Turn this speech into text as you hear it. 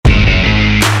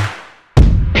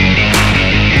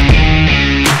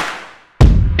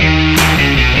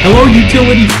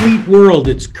Utility Fleet World.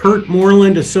 It's Kurt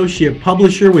Moreland, Associate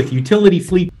Publisher with Utility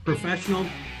Fleet Professional,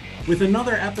 with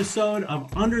another episode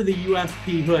of Under the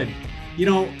UFP Hood. You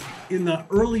know, in the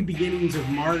early beginnings of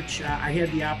March, I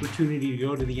had the opportunity to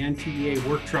go to the NTEA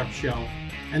Work Truck Show,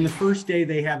 and the first day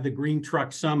they have the Green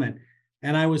Truck Summit.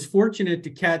 And I was fortunate to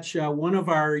catch one of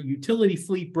our utility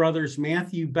fleet brothers,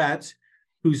 Matthew Betz,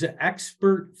 who's an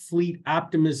expert fleet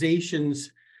optimizations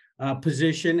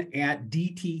position at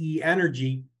DTE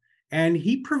Energy. And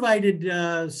he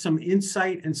provided some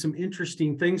insight and some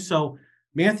interesting things. So,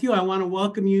 Matthew, I want to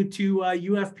welcome you to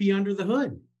UFP Under the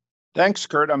Hood. Thanks,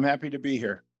 Kurt. I'm happy to be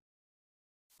here.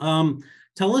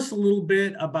 Tell us a little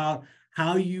bit about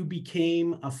how you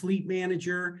became a fleet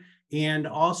manager, and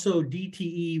also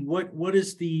DTE. What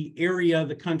is the area of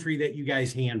the country that you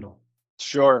guys handle?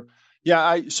 Sure.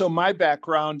 Yeah. So my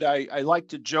background, I like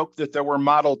to joke that there were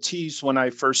Model Ts when I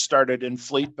first started in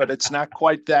fleet, but it's not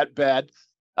quite that bad.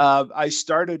 I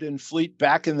started in fleet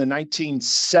back in the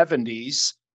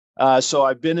 1970s. So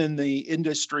I've been in the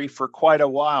industry for quite a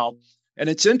while. And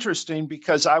it's interesting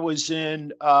because I was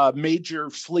in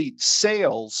major fleet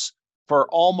sales for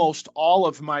almost all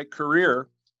of my career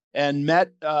and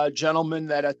met a gentleman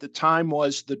that at the time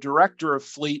was the director of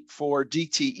fleet for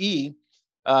DTE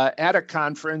at a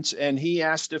conference. And he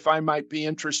asked if I might be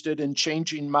interested in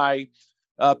changing my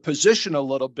position a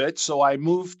little bit. So I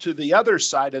moved to the other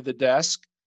side of the desk.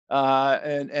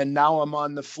 And now I'm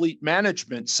on the fleet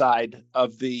management side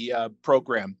of the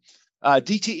program.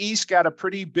 DTE's got a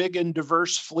pretty big and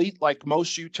diverse fleet, like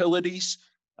most utilities.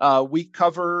 We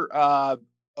cover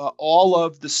all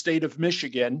of the state of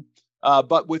Michigan,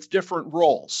 but with different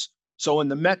roles. So in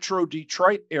the Metro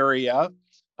Detroit area,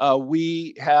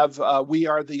 we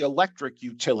are the electric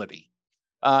utility.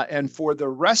 And for the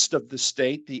rest of the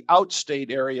state, the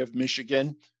outstate area of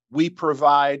Michigan, we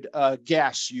provide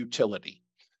gas utility.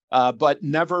 But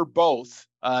never both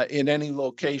in any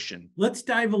location. Let's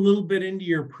dive a little bit into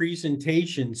your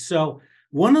presentation. So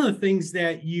one of the things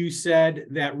that you said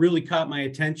that really caught my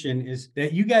attention is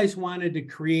that you guys wanted to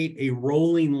create a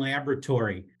rolling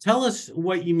laboratory. Tell us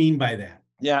what you mean by that.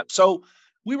 Yeah, so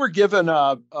we were given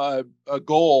a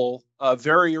goal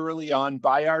very early on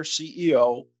by our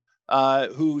CEO,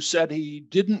 who said he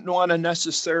didn't want to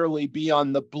necessarily be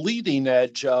on the bleeding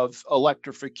edge of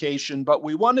electrification, but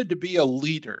we wanted to be a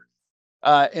leader.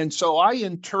 And so I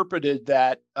interpreted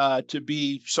that to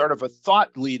be sort of a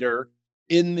thought leader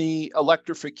in the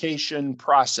electrification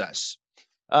process.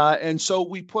 And so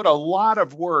we put a lot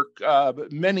of work,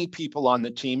 many people on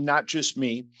the team, not just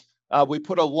me. We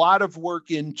put a lot of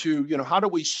work into, how do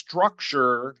we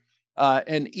structure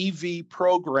an EV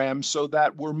program so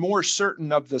that we're more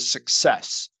certain of the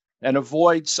success and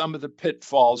avoid some of the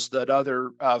pitfalls that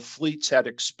other fleets had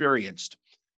experienced.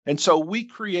 And so we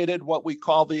created what we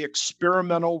call the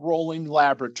experimental rolling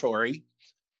laboratory.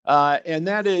 And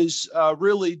that is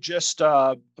really just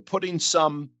putting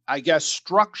some,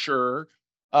 structure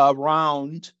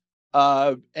around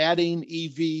adding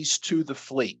EVs to the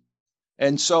fleet.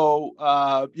 And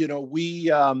so,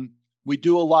 we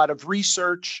do a lot of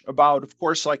research about, of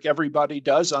course, like everybody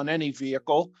does on any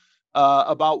vehicle,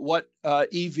 about what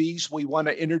EVs we want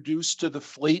to introduce to the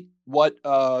fleet, what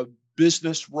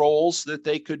business roles that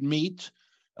they could meet,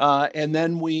 and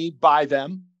then we buy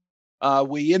them.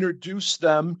 We introduce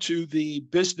them to the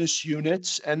business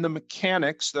units and the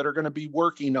mechanics that are going to be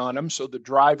working on them, so the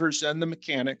drivers and the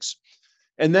mechanics.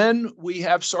 And then we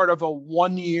have sort of a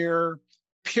 1-year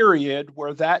period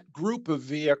where that group of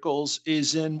vehicles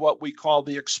is in what we call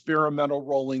the experimental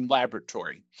rolling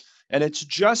laboratory. And it's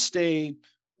just a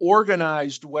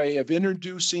organized way of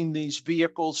introducing these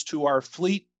vehicles to our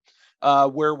fleet,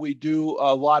 where we do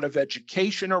a lot of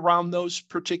education around those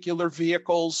particular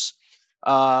vehicles.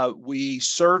 We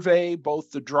survey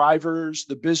both the drivers,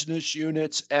 the business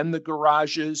units, and the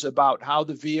garages about how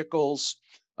the vehicle's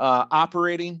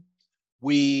operating.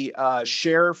 We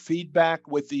share feedback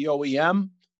with the OEM,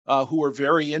 who are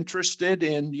very interested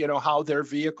in, how their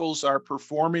vehicles are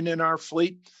performing in our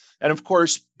fleet. And of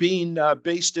course, being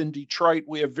based in Detroit,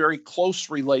 we have very close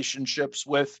relationships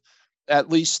with at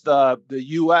least the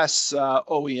U.S.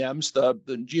 OEMs,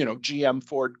 the GM,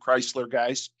 Ford, Chrysler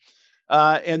guys.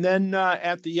 And then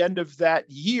at the end of that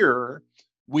year,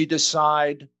 we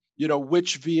decide,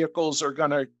 which vehicles are going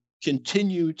to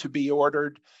continue to be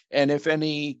ordered. And if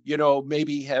any,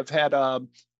 maybe have had a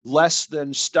less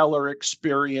than stellar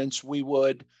experience, we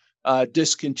would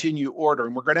discontinue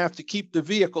ordering. We're going to have to keep the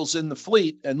vehicles in the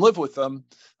fleet and live with them,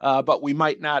 but we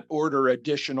might not order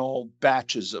additional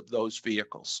batches of those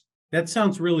vehicles. That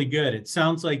sounds really good. It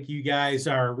sounds like you guys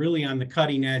are really on the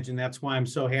cutting edge, and that's why I'm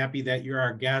so happy that you're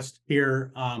our guest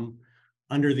here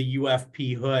under the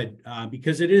UFP hood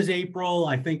because it is April.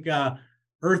 I think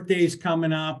Earth Day is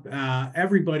coming up.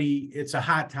 Everybody, it's a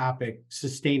hot topic,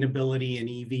 sustainability and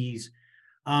EVs.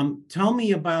 Tell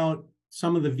me about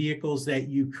some of the vehicles that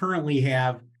you currently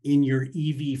have in your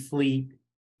EV fleet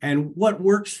and what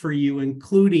works for you,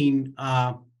 including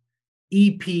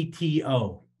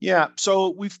EPTO. Yeah, so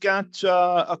we've got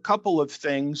a couple of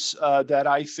things that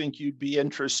I think you'd be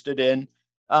interested in.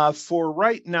 For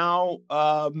right now,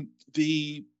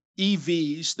 the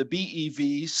EVs, the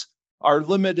BEVs, are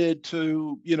limited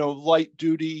to light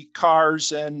duty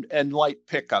cars and light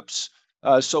pickups.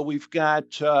 So we've got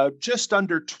just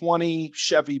under 20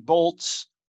 Chevy Bolts.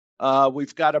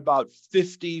 We've got about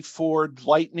 50 Ford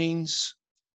Lightnings,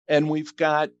 and we've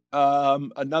got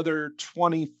another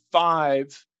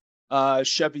 25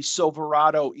 Chevy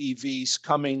Silverado EVs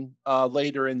coming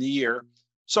later in the year.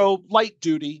 So light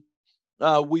duty.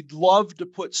 We'd love to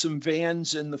put some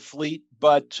vans in the fleet,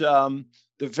 but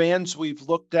the vans we've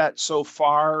looked at so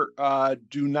far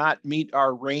do not meet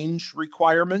our range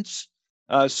requirements.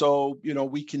 So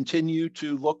we continue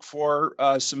to look for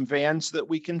some vans that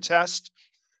we can test.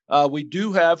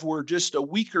 We're just a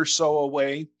week or so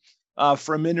away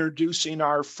from introducing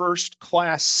our first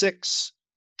Class 6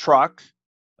 truck,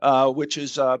 which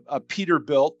is a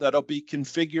Peterbilt that'll be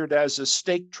configured as a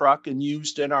stake truck and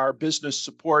used in our business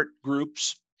support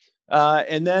groups.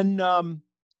 And then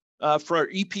for our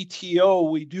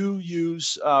EPTO, we do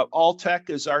use Alltech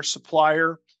as our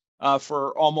supplier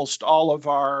for almost all of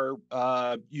our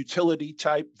utility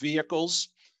type vehicles.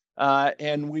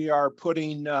 And we are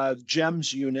putting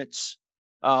GEMS units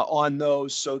on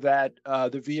those so that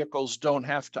the vehicles don't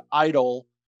have to idle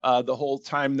the whole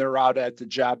time they're out at the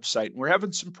job site. And we're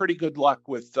having some pretty good luck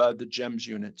with the GEMS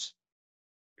units.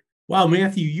 Wow,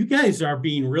 Matthew, you guys are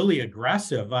being really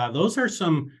aggressive. Those are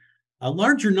some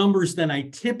larger numbers than I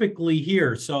typically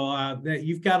hear. So that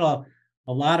you've got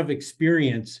a lot of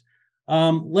experience.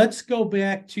 Let's go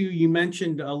back to, you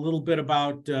mentioned a little bit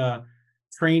about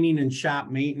training and shop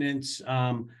maintenance.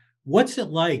 What's it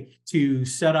like to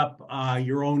set up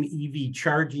your own EV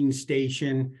charging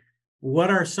station?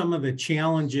 What are some of the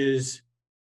challenges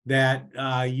that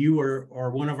you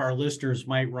or one of our listeners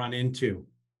might run into?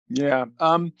 Yeah.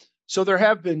 So there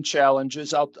have been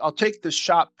challenges. I'll take the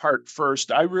shop part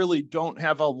first. I really don't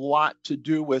have a lot to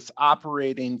do with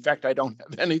operating. In fact, I don't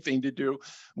have anything to do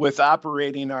with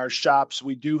operating our shops.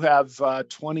 We do have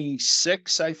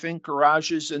 26, I think,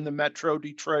 garages in the Metro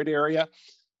Detroit area.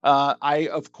 I,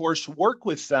 of course, work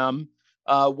with them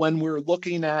when we're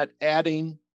looking at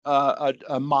adding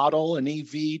a model, an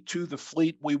EV to the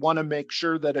fleet. We want to make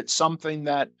sure that it's something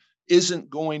that isn't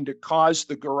going to cause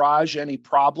the garage any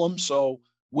problems. So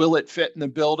will it fit in the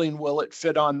building? Will it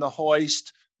fit on the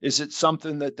hoist? Is it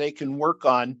something that they can work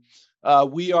on?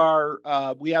 We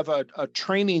have a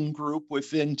training group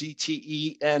within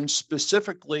DTE and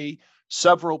specifically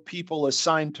several people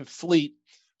assigned to fleet.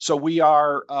 So we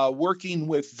are working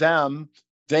with them.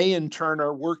 They in turn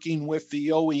are working with the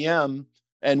OEM,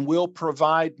 and we'll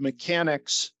provide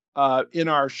mechanics in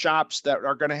our shops that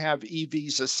are going to have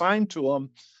EVs assigned to them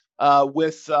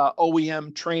with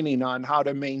OEM training on how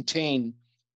to maintain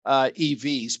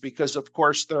EVs, because of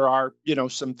course there are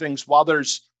some things. While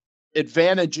there's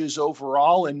advantages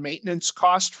overall in maintenance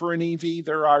cost for an EV,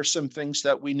 there are some things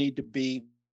that we need to be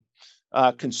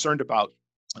concerned about.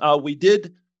 We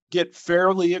did get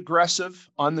fairly aggressive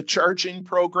on the charging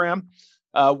program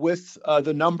with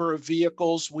the number of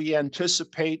vehicles we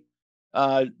anticipate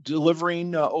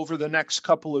delivering over the next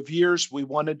couple of years. We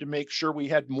wanted to make sure we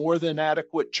had more than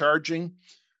adequate charging.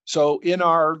 So in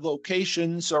our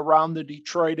locations around the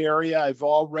Detroit area, I've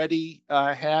already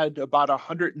had about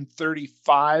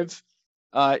 135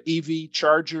 EV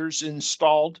chargers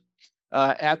installed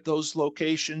at those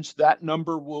locations. That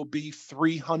number will be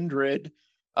 300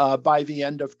 by the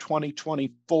end of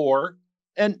 2024.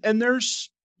 And there's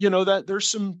there's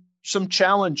some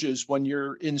challenges when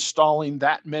you're installing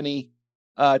that many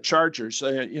chargers.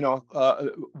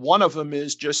 One of them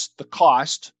is just the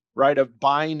cost, right, of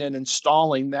buying and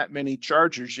installing that many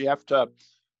chargers. You have to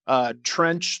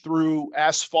trench through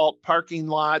asphalt parking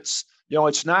lots.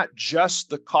 It's not just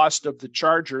the cost of the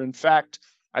charger. In fact,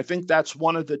 I think that's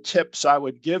one of the tips I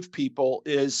would give people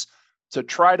is to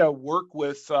try to work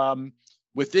with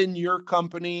within your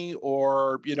company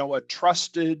or a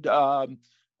trusted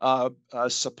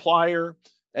supplier,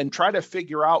 and try to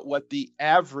figure out what the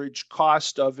average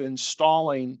cost of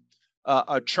installing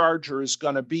a charger is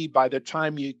going to be by the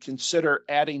time you consider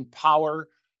adding power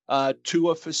to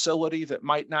a facility that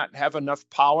might not have enough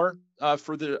power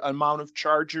for the amount of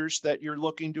chargers that you're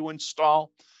looking to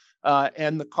install,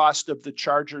 and the cost of the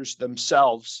chargers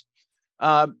themselves.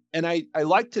 And I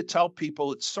like to tell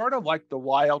people it's sort of like the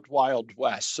wild, wild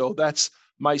west. So that's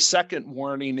my second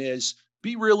warning is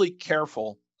be really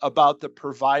careful about the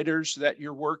providers that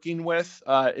you're working with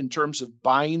in terms of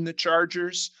buying the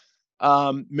chargers.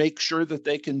 Make sure that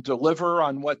they can deliver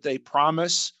on what they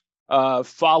promise.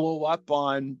 Follow up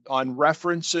on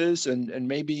references and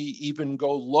maybe even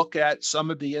go look at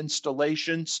some of the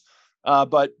installations.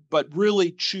 But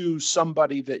really choose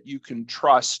somebody that you can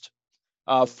trust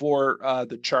for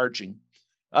the charging.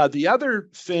 The other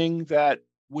thing that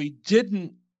we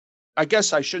didn't, I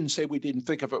guess I shouldn't say we didn't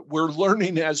think of it, we're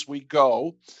learning as we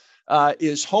go,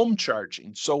 is home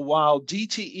charging. So while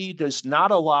DTE does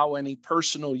not allow any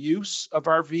personal use of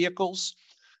our vehicles,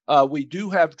 we do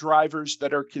have drivers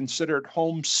that are considered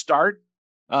home start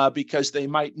because they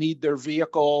might need their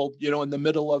vehicle, in the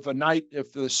middle of a night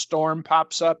if the storm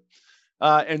pops up.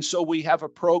 And so we have a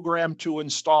program to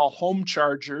install home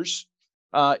chargers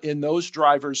in those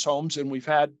drivers' homes, and we've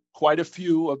had quite a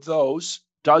few of those,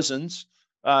 dozens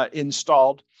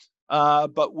installed.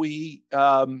 But we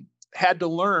had to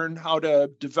learn how to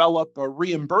develop a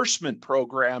reimbursement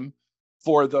program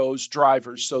for those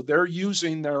drivers. So they're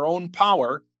using their own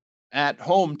power at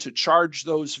home to charge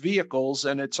those vehicles,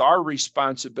 and it's our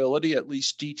responsibility, at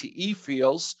least DTE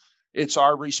feels, it's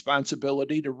our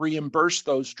responsibility to reimburse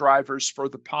those drivers for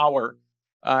the power.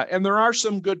 And there are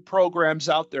some good programs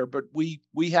out there, but we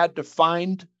had to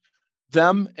find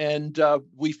them, and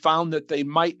we found that they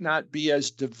might not be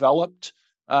as developed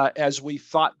as we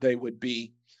thought they would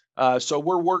be. So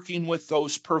we're working with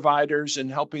those providers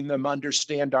and helping them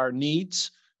understand our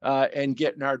needs and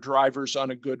getting our drivers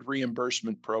on a good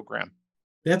reimbursement program.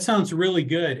 That sounds really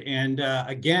good. And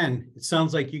again, it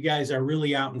sounds like you guys are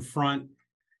really out in front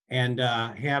and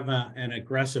have an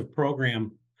aggressive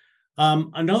program.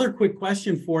 Another quick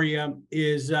question for you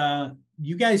is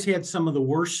you guys had some of the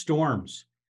worst storms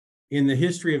in the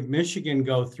history of Michigan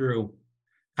go through.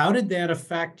 How did that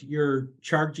affect your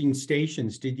charging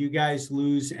stations? Did you guys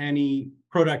lose any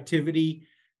productivity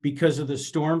because of the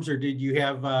storms, or did you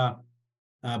have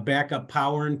backup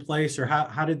power in place, or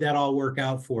how did that all work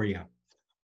out for you?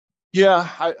 Yeah,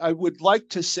 I would like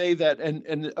to say that,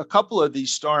 and a couple of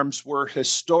these storms were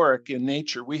historic in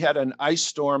nature. We had an ice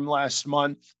storm last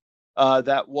month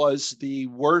that was the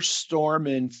worst storm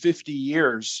in 50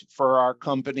 years for our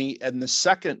company, and the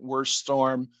second worst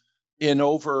storm in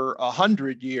over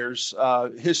 100 years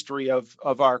history of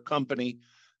our company.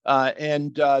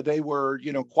 And they were,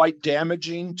 quite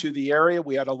damaging to the area.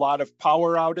 We had a lot of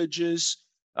power outages.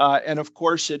 And of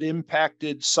course, it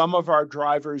impacted some of our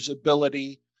drivers'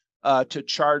 ability to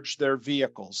charge their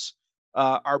vehicles.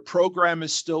 Our program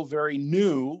is still very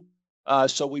new,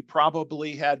 so we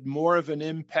probably had more of an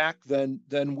impact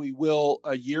than we will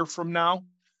a year from now.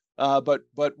 But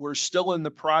we're still in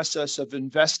the process of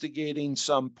investigating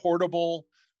some portable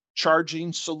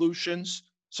charging solutions.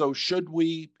 So should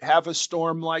we have a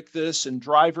storm like this and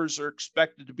drivers are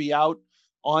expected to be out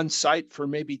on site for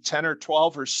maybe 10 or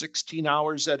 12 or 16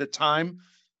 hours at a time,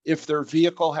 if their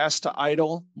vehicle has to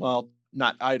idle, well,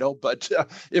 not idle, but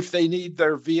if they need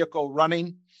their vehicle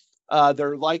running,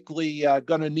 they're likely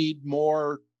going to need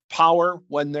more power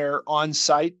when they're on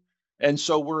site. And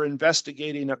so we're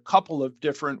investigating a couple of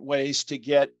different ways to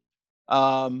get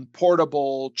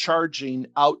portable charging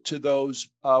out to those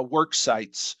work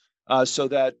sites so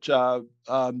that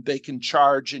they can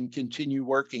charge and continue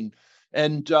working.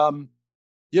 And,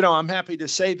 I'm happy to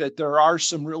say that there are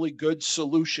some really good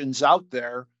solutions out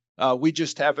there. We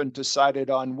just haven't decided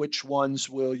on which ones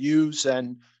we'll use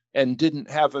and didn't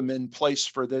have them in place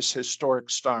for this historic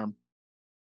storm.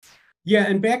 Yeah,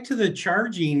 and back to the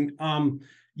charging,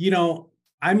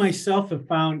 I myself have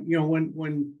found,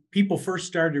 when people first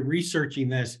started researching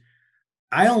this,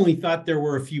 I only thought there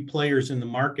were a few players in the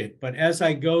market. But as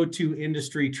I go to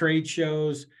industry trade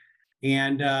shows,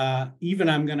 and even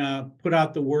I'm going to put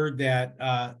out the word that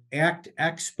ACT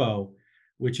Expo,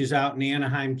 which is out in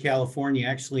Anaheim, California,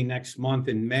 actually next month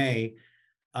in May,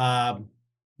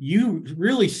 you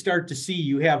really start to see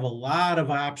you have a lot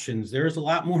of options. There's a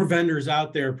lot more vendors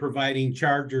out there providing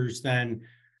chargers than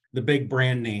the big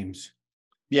brand names.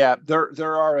 Yeah,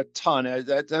 there are a ton.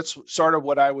 That's sort of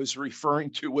what I was referring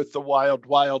to with the wild,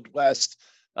 wild west.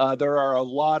 There are a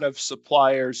lot of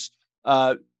suppliers.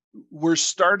 We're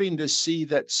starting to see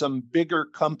that some bigger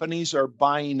companies are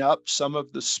buying up some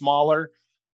of the smaller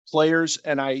players,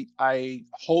 and I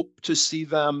hope to see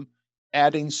them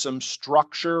adding some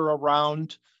structure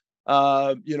around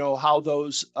how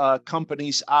those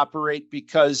companies operate,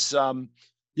 because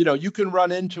you can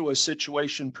run into a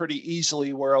situation pretty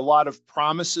easily where a lot of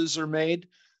promises are made,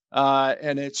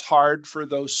 and it's hard for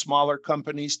those smaller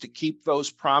companies to keep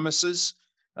those promises,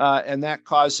 and that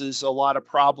causes a lot of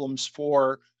problems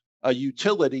for a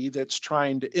utility that's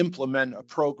trying to implement a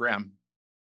program.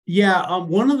 Yeah,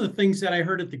 one of the things that I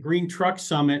heard at the Green Truck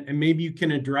Summit, and maybe you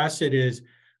can address it, is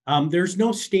there's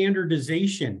no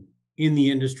standardization in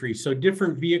the industry. So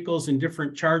different vehicles and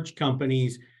different charge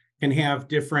companies can have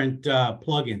different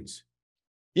plugins.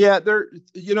 Yeah,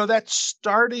 that's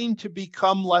starting to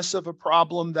become less of a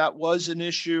problem. That was an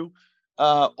issue.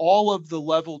 All of the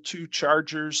level 2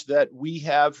 chargers that we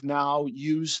have now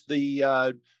use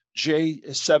the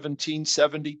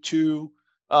J1772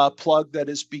 plug that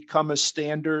has become a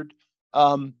standard.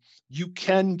 You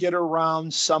can get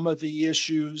around some of the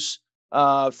issues.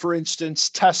 For instance,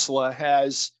 Tesla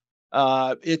has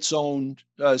its own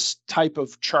type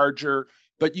of charger,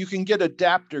 but you can get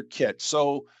adapter kits.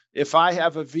 So if I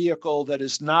have a vehicle that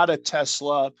is not a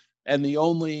Tesla and the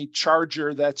only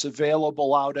charger that's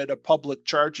available out at a public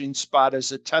charging spot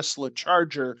is a Tesla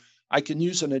charger, I can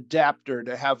use an adapter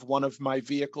to have one of my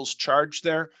vehicles charged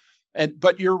there.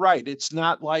 But you're right, it's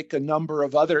not like a number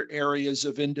of other areas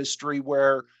of industry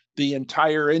where the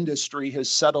entire industry has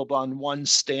settled on one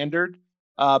standard.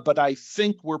 But I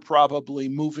think we're probably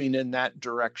moving in that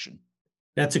direction.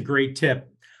 That's a great tip.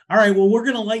 All right, well, we're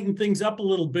going to lighten things up a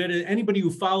little bit. Anybody who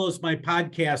follows my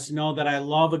podcast know that I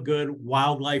love a good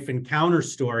wildlife encounter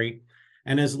story.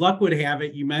 And as luck would have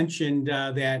it, you mentioned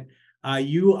that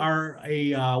you are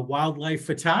a wildlife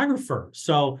photographer.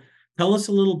 So tell us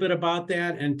a little bit about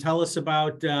that, and tell us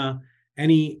about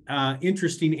any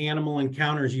interesting animal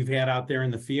encounters you've had out there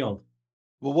in the field.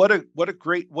 Well, what a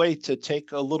great way to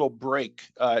take a little break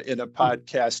in a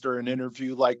podcast or an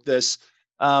interview like this.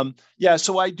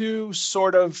 So I do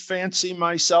sort of fancy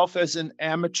myself as an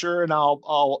amateur, and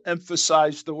I'll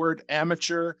emphasize the word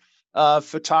amateur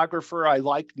photographer. I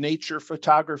like nature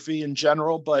photography in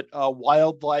general, but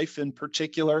wildlife in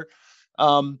particular.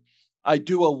 I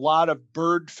do a lot of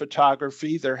bird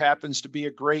photography. There happens to be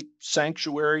a great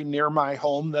sanctuary near my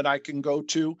home that I can go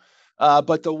to.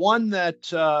 But the one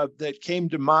that came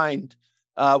to mind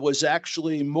was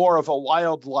actually more of a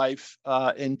wildlife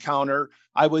encounter.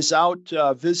 I was out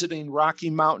visiting Rocky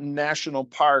Mountain National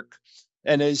Park,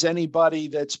 and as anybody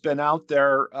that's been out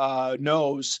there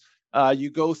knows, you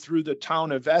go through the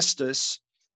town of Estes,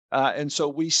 and so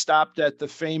we stopped at the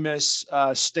famous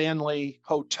Stanley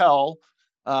Hotel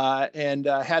and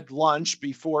had lunch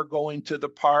before going to the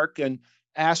park, and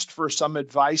asked for some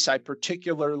advice. I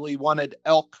particularly wanted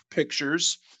elk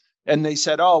pictures. And they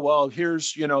said, oh, well,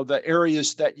 here's, the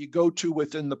areas that you go to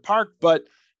within the park, but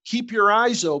keep your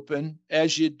eyes open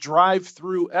as you drive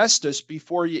through Estes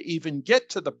before you even get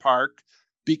to the park,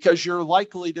 because you're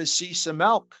likely to see some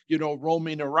elk,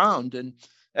 roaming around. And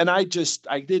I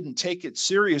didn't take it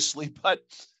seriously, but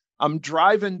I'm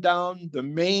driving down the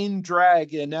main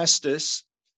drag in Estes,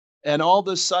 and all of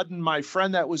a sudden, my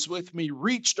friend that was with me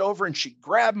reached over and she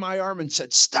grabbed my arm and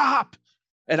said, stop.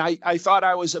 And I thought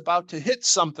I was about to hit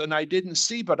something I didn't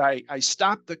see, but I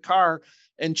stopped the car,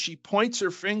 and she points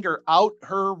her finger out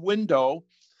her window.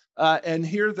 And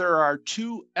here there are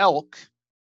 2 elk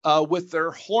with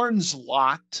their horns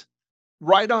locked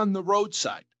right on the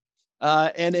roadside.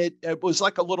 And it was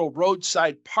like a little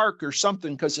roadside park or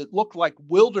something, because it looked like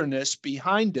wilderness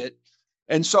behind it.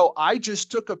 And so I just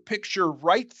took a picture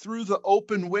right through the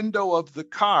open window of the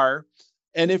car.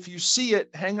 And if you see it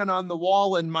hanging on the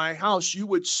wall in my house, you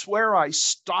would swear I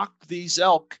stalked these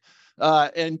elk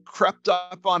and crept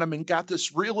up on them and got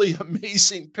this really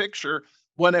amazing picture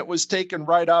when it was taken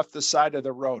right off the side of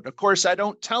the road. Of course, I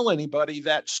don't tell anybody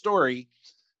that story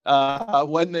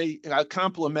when they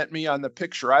compliment me on the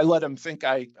picture. I let them think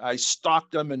I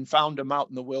stalked them and found them out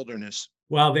in the wilderness.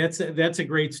 Well, that's a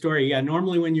great story. Yeah,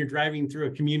 normally when you're driving through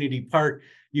a community park,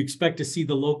 you expect to see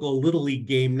the local Little League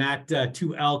game, not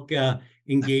 2 elk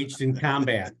engaged in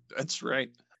combat. That's right.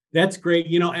 That's great.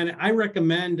 And I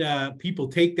recommend people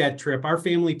take that trip. Our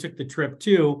family took the trip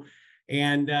too,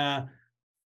 and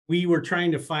we were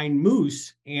trying to find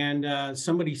moose. And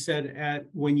somebody said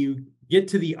when you get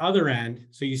to the other end,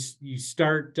 so you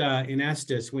start in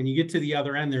Estes, when you get to the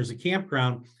other end, there's a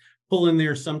campground. Pull in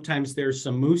there. Sometimes there's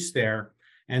some moose there.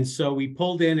 And so we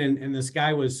pulled in, and this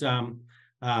guy was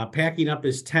packing up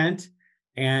his tent.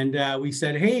 And we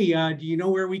said, hey, do you know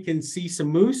where we can see some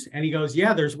moose? And he goes,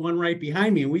 yeah, there's one right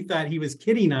behind me. And we thought he was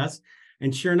kidding us.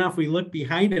 And sure enough, we looked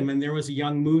behind him, and there was a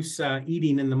young moose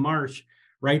eating in the marsh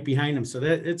right behind him. So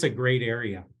it's a great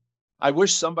area. I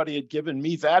wish somebody had given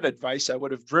me that advice. I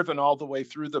would have driven all the way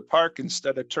through the park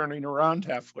instead of turning around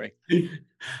halfway.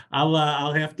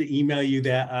 I'll have to email you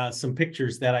that some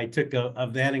pictures that I took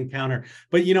of that encounter.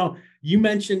 But you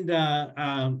mentioned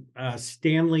the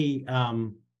Stanley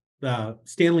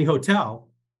Hotel,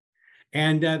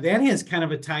 and that has kind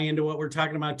of a tie into what we're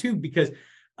talking about too, because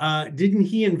didn't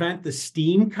he invent the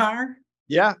steam car?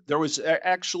 Yeah, there was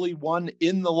actually one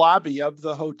in the lobby of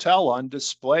the hotel on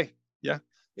display. Yeah,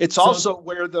 it's So also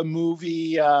where the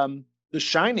movie The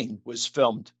Shining was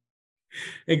filmed.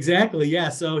 exactly, yeah.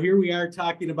 So here we are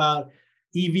talking about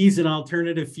EVs and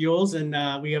alternative fuels, and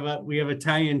we have a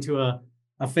tie into a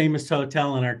famous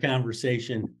hotel in our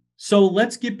conversation. So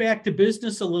let's get back to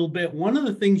business a little bit. One of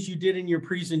the things you did in your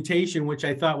presentation, which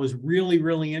I thought was really,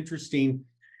 really interesting,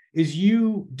 is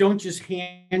you don't just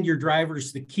hand your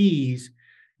drivers the keys,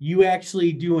 you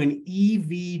actually do an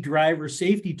EV driver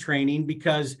safety training,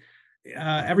 because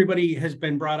everybody has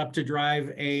been brought up to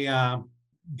drive a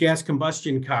gas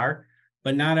combustion car,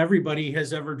 but not everybody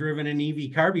has ever driven an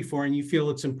EV car before, and you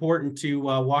feel it's important to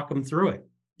walk them through it.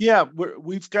 Yeah,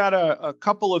 we've got a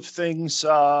couple of things,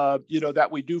 that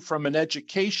we do from an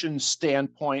education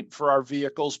standpoint for our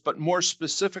vehicles, but more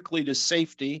specifically to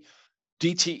safety.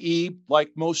 DTE,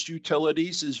 like most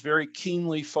utilities, is very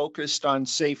keenly focused on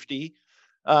safety.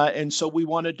 And so we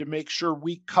wanted to make sure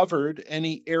we covered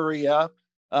any area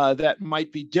that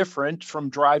might be different from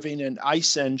driving an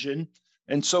ICE engine.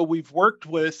 And so we've worked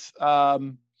with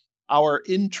our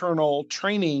internal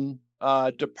training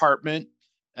department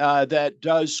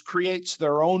that creates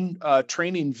their own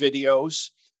training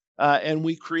videos. And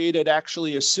we created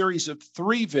actually a series of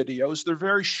 3 videos. They're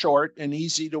very short and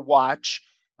easy to watch.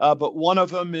 But one of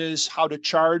them is how to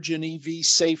charge an EV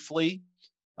safely.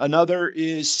 Another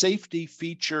is safety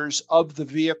features of the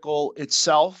vehicle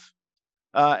itself.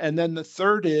 And then the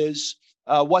third is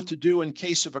what to do in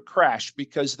case of a crash,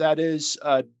 because that is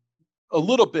a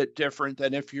little bit different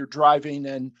than if you're driving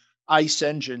an ICE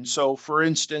engine. So for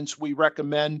instance, we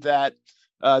recommend that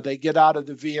they get out of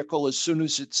the vehicle as soon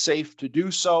as it's safe to do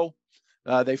so.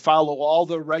 They follow all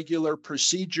the regular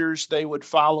procedures they would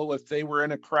follow if they were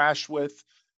in a crash with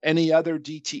any other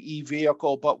DTE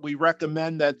vehicle, but we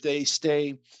recommend that they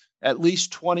stay at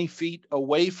least 20 feet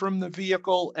away from the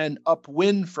vehicle and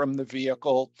upwind from the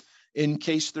vehicle in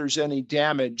case there's any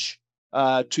damage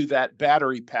to that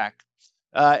battery pack.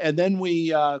 And then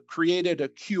we created a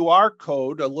QR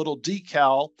code, a little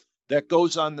decal that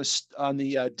goes on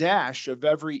the dash of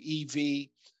every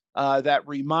EV that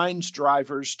reminds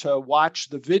drivers to watch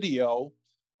the video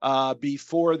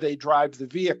before they drive the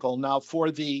vehicle. Now,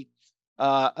 for the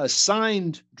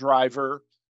assigned driver,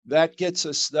 that gets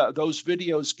us those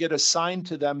videos get assigned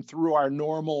to them through our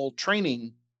normal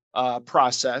training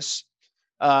process.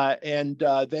 And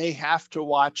they have to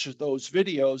watch those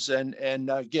videos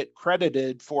and get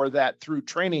credited for that through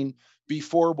training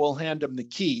before we'll hand them the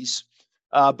keys.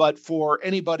 But for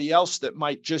anybody else that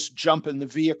might just jump in the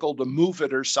vehicle to move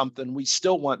it or something, we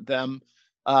still want them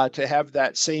to have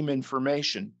that same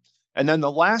information. And then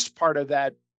the last part of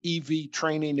that EV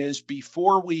training is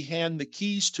before we hand the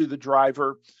keys to the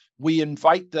driver, we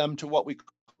invite them to what we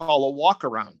call a walk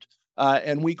around.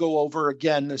 And we go over,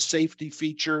 again, the safety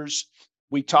features.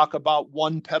 We talk about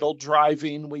one pedal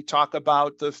driving. We talk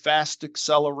about the fast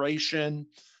acceleration,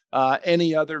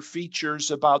 any other features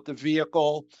about the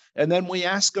vehicle. And then we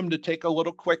ask them to take a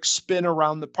little quick spin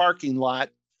around the parking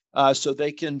lot so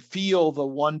they can feel the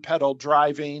one pedal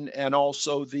driving and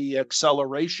also the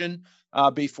acceleration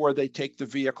before they take the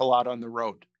vehicle out on the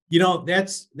road.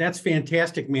 That's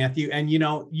fantastic, Matthew. And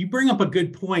you bring up a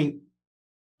good point.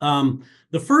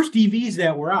 The first EVs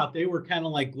that were out, they were kind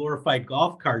of like glorified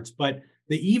golf carts, but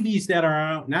the EVs that are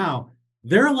out now,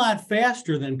 they're a lot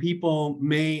faster than people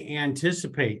may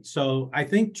anticipate. So I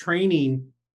think training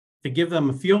to give them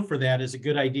a feel for that is a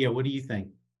good idea. What do you think?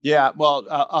 Yeah, well,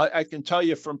 I can tell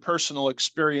you from personal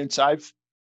experience,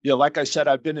 like I said,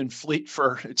 I've been in fleet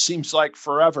for, it seems like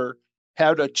forever,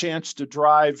 had a chance to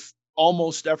drive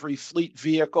almost every fleet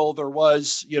vehicle there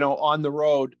was, on the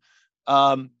road.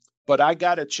 But I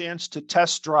got a chance to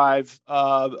test drive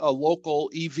a local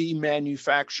EV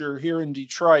manufacturer here in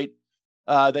Detroit.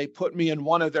 They put me in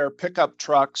one of their pickup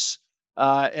trucks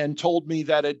and told me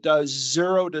that it does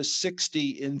 0 to 60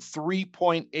 in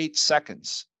 3.8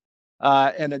 seconds.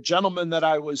 And a gentleman that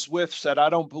I was with said, "I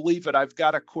don't believe it. I've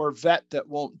got a Corvette that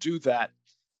won't do that."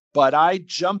 But I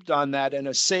jumped on that in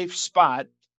a safe spot.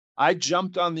 I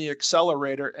jumped on the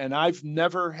accelerator, and I've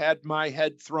never had my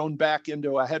head thrown back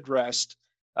into a headrest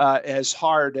as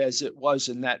hard as it was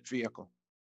in that vehicle.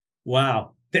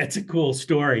 Wow, that's a cool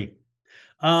story.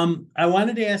 I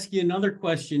wanted to ask you another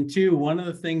question too. One of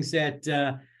the things that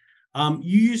you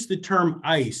use the term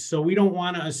ICE, so we don't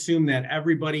want to assume that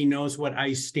everybody knows what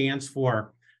ICE stands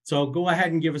for. So go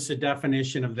ahead and give us a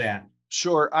definition of that.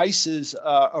 Sure. ICE is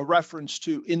a reference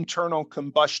to internal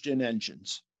combustion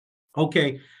engines.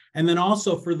 Okay. And then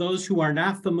also for those who are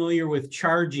not familiar with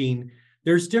charging,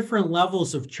 there's different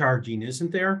levels of charging,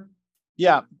 isn't there?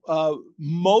 Yeah.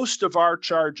 Most of our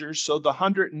chargers, so the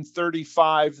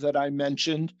 135 that I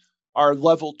mentioned, are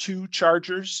level 2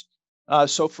 chargers.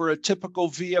 So for a typical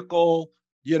vehicle,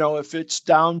 if it's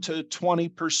down to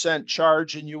 20%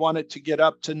 charge and you want it to get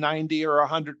up to 90 or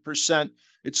 100%,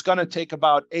 it's going to take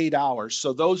about 8 hours.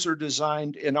 So those are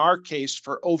designed, in our case,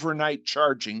 for overnight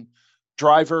charging.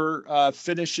 Driver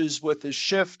finishes with his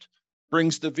shift,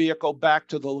 brings the vehicle back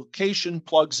to the location,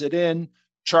 plugs it in,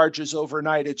 charges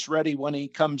overnight. It's ready when he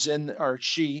comes in, or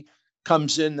she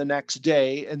comes in the next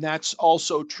day. And that's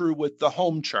also true with the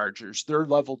home chargers. They're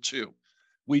level 2.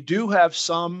 We do have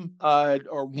some,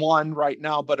 or one right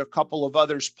now, but a couple of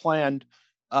others planned,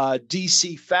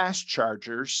 DC fast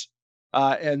chargers.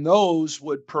 And those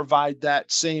would provide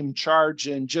that same charge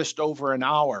in just over an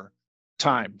hour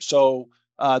time. So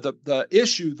the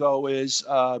issue, though, is,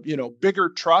 bigger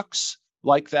trucks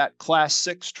like that Class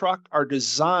 6 truck are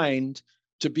designed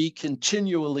to be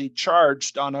continually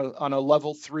charged on a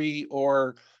level 3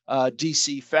 or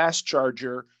DC fast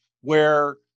charger,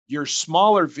 where your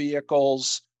smaller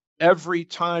vehicles, every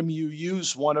time you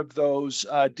use one of those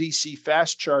DC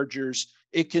fast chargers,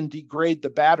 it can degrade the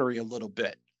battery a little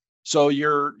bit. So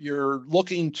you're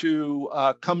looking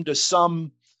to come to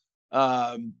some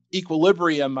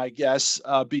equilibrium, I guess,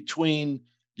 between,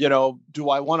 do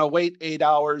I want to wait 8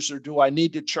 hours or do I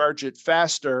need to charge it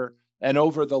faster? And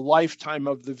over the lifetime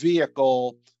of the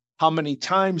vehicle, how many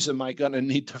times am I going to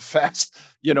need to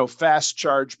fast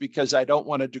charge, because I don't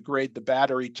want to degrade the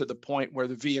battery to the point where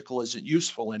the vehicle isn't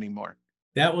useful anymore.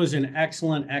 That was an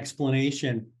excellent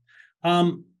explanation.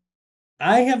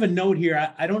 I have a note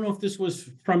here. I don't know if this was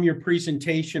from your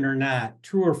presentation or not,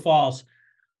 true or false.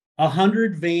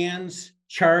 100 vans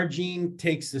charging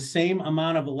takes the same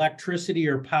amount of electricity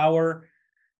or power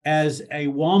as a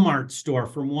Walmart store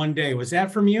from one day. Was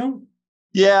that from you?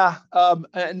 Yeah,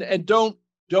 and don't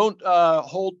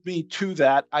hold me to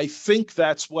that. I think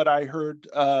that's what I heard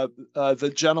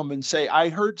the gentleman say. I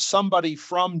heard somebody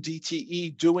from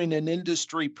DTE doing an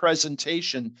industry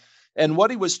presentation, and what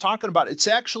he was talking about, it's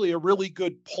actually a really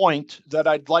good point that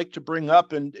I'd like to bring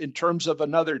up in terms of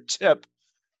another tip,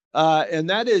 and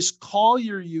that is, call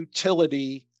your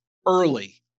utility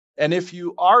early. And if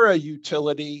you are a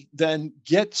utility, then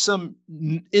get some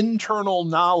internal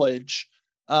knowledge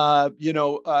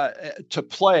to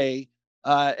play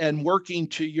and working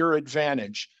to your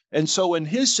advantage. And so in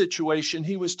his situation,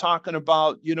 he was talking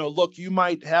about, look, you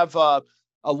might have a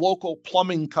local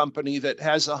plumbing company that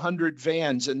has 100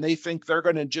 vans and they think they're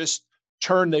going to just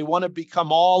they want to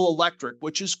become all electric,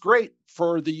 which is great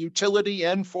for the utility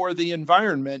and for the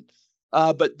environment.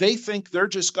 But they think they're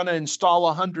just going to install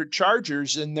 100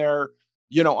 chargers in their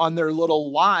on their little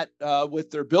lot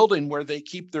with their building where they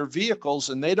keep their vehicles.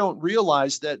 And they don't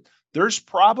realize that there's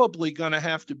probably going to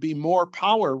have to be more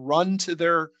power run to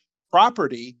their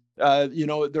property.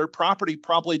 Their property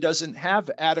probably doesn't have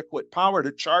adequate power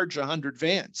to charge 100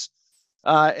 vans.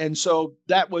 And so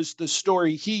that was the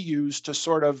story he used to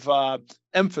sort of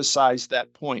emphasize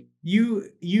that point. You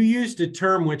used a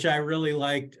term which I really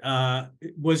liked.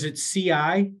 Was it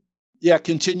CI? Yeah,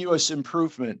 continuous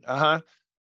improvement.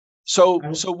 So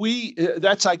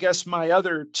that's, I guess, my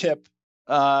other tip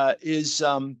is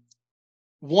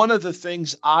one of the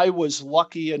things I was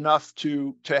lucky enough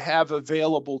to have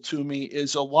available to me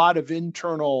is a lot of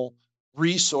internal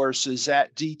resources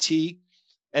at DT.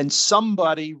 And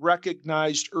somebody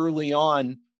recognized early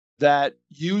on that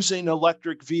using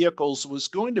electric vehicles was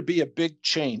going to be a big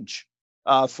change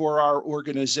for our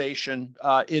organization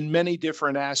in many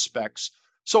different aspects.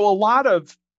 So a lot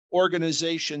of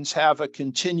organizations have a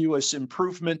continuous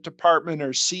improvement department,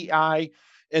 or CI,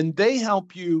 and they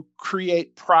help you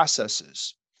create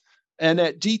processes. And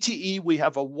at DTE, we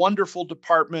have a wonderful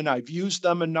department. I've used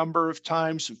them a number of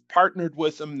times. We've partnered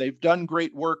with them. They've done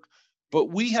great work. But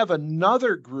we have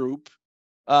another group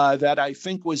that I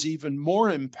think was even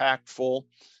more impactful,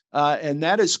 and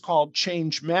that is called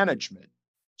change management.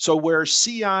 So where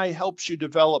CI helps you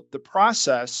develop the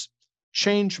process,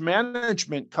 change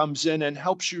management comes in and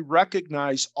helps you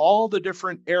recognize all the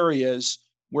different areas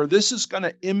where this is going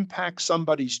to impact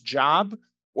somebody's job,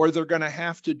 or they're going to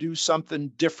have to do something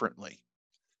differently.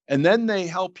 And then they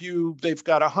help you. They've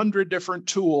got 100 different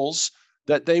tools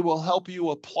that they will help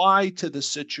you apply to the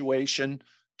situation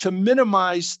to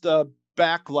minimize the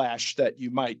backlash that you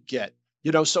might get.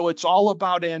 So it's all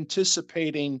about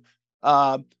anticipating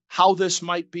how this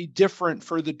might be different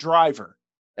for the driver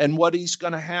and what he's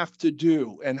going to have to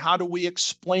do, and how do we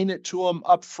explain it to him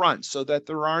up front so that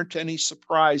there aren't any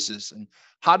surprises, and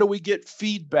how do we get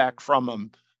feedback from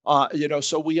him,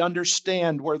 so we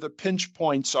understand where the pinch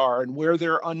points are and where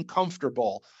they're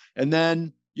uncomfortable, and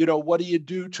then what do you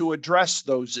do to address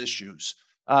those issues.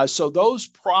 So those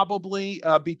probably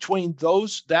between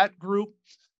that group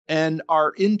and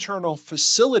our internal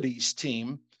facilities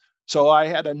team. So I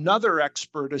had another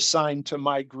expert assigned to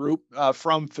my group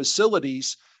from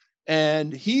facilities,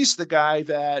 and he's the guy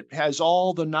that has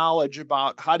all the knowledge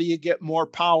about how do you get more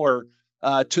power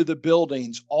to the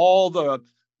buildings, all the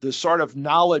sort of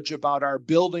knowledge about our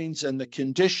buildings and the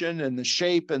condition and the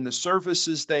shape and the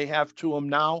services they have to them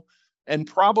now. And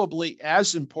probably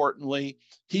as importantly,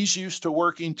 he's used to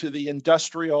working to the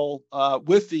industrial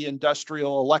with the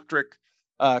industrial electric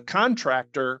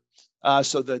contractor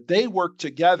so that they work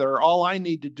together. All I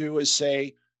need to do is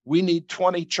say, we need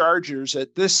 20 chargers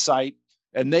at this site,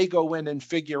 and they go in and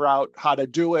figure out how to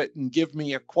do it and give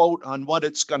me a quote on what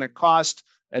it's going to cost.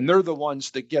 And they're the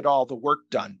ones that get all the work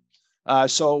done.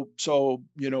 So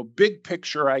big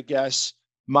picture, I guess,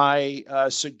 my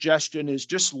suggestion is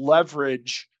just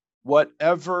leverage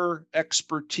whatever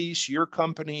expertise your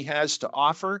company has to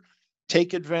offer.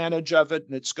 Take advantage of it,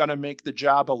 and it's going to make the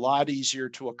job a lot easier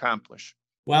to accomplish.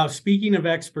 Wow. Speaking of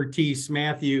expertise,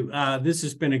 Matthew, this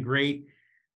has been a great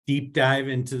deep dive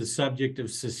into the subject of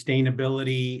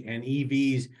sustainability and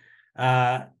EVs.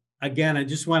 Again, I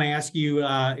just want to ask you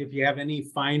if you have any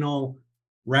final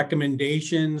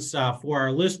recommendations for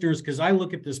our listeners, because I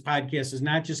look at this podcast as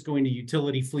not just going to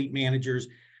utility fleet managers,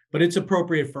 but it's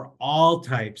appropriate for all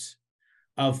types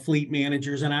of fleet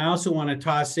managers. And I also want to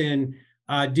toss in,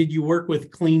 did you work with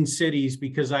Clean Cities?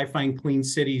 Because I find Clean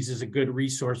Cities is a good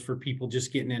resource for people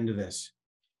just getting into this.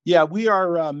 Yeah, we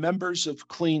are members of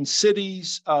Clean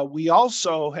Cities. We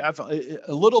also have a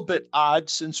little bit odd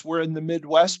since we're in the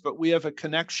Midwest, but we have a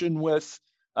connection with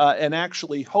and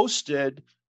actually hosted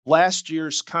last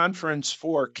year's conference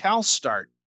for CalStart,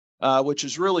 which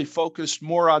is really focused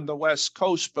more on the West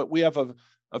Coast, but we have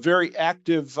a very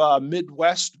active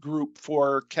Midwest group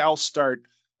for CalStart.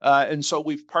 And so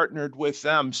we've partnered with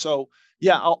them. So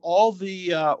yeah, all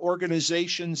the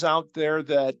organizations out there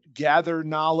that gather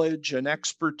knowledge and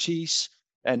expertise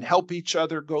and help each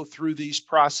other go through these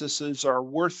processes are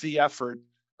worth the effort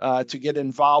to get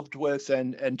involved with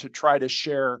and to try to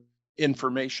share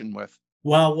information with.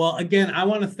 Well, again, I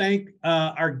want to thank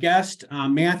our guest,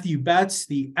 Matthew Betz,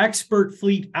 the expert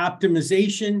fleet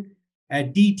optimization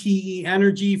at DTE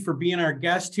Energy, for being our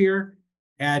guest here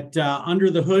at Under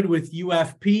the Hood with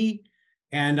UFP.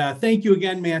 And thank you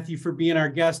again, Matthew, for being our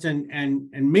guest and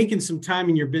making some time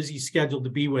in your busy schedule to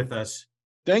be with us.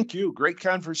 Thank you. Great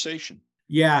conversation.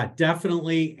 Yeah,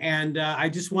 definitely. And I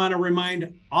just want to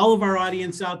remind all of our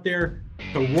audience out there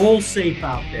to roll safe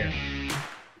out there.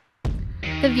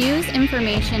 The views,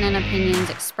 information, and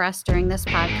opinions expressed during this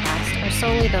podcast are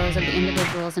solely those of the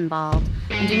individuals involved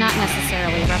and do not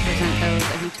necessarily represent those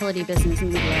of Utility Business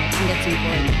Media and its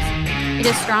employees. It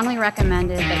is strongly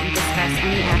recommended that you discuss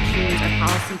any actions or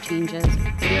policy changes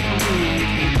with your company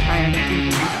management prior to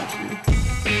implementation.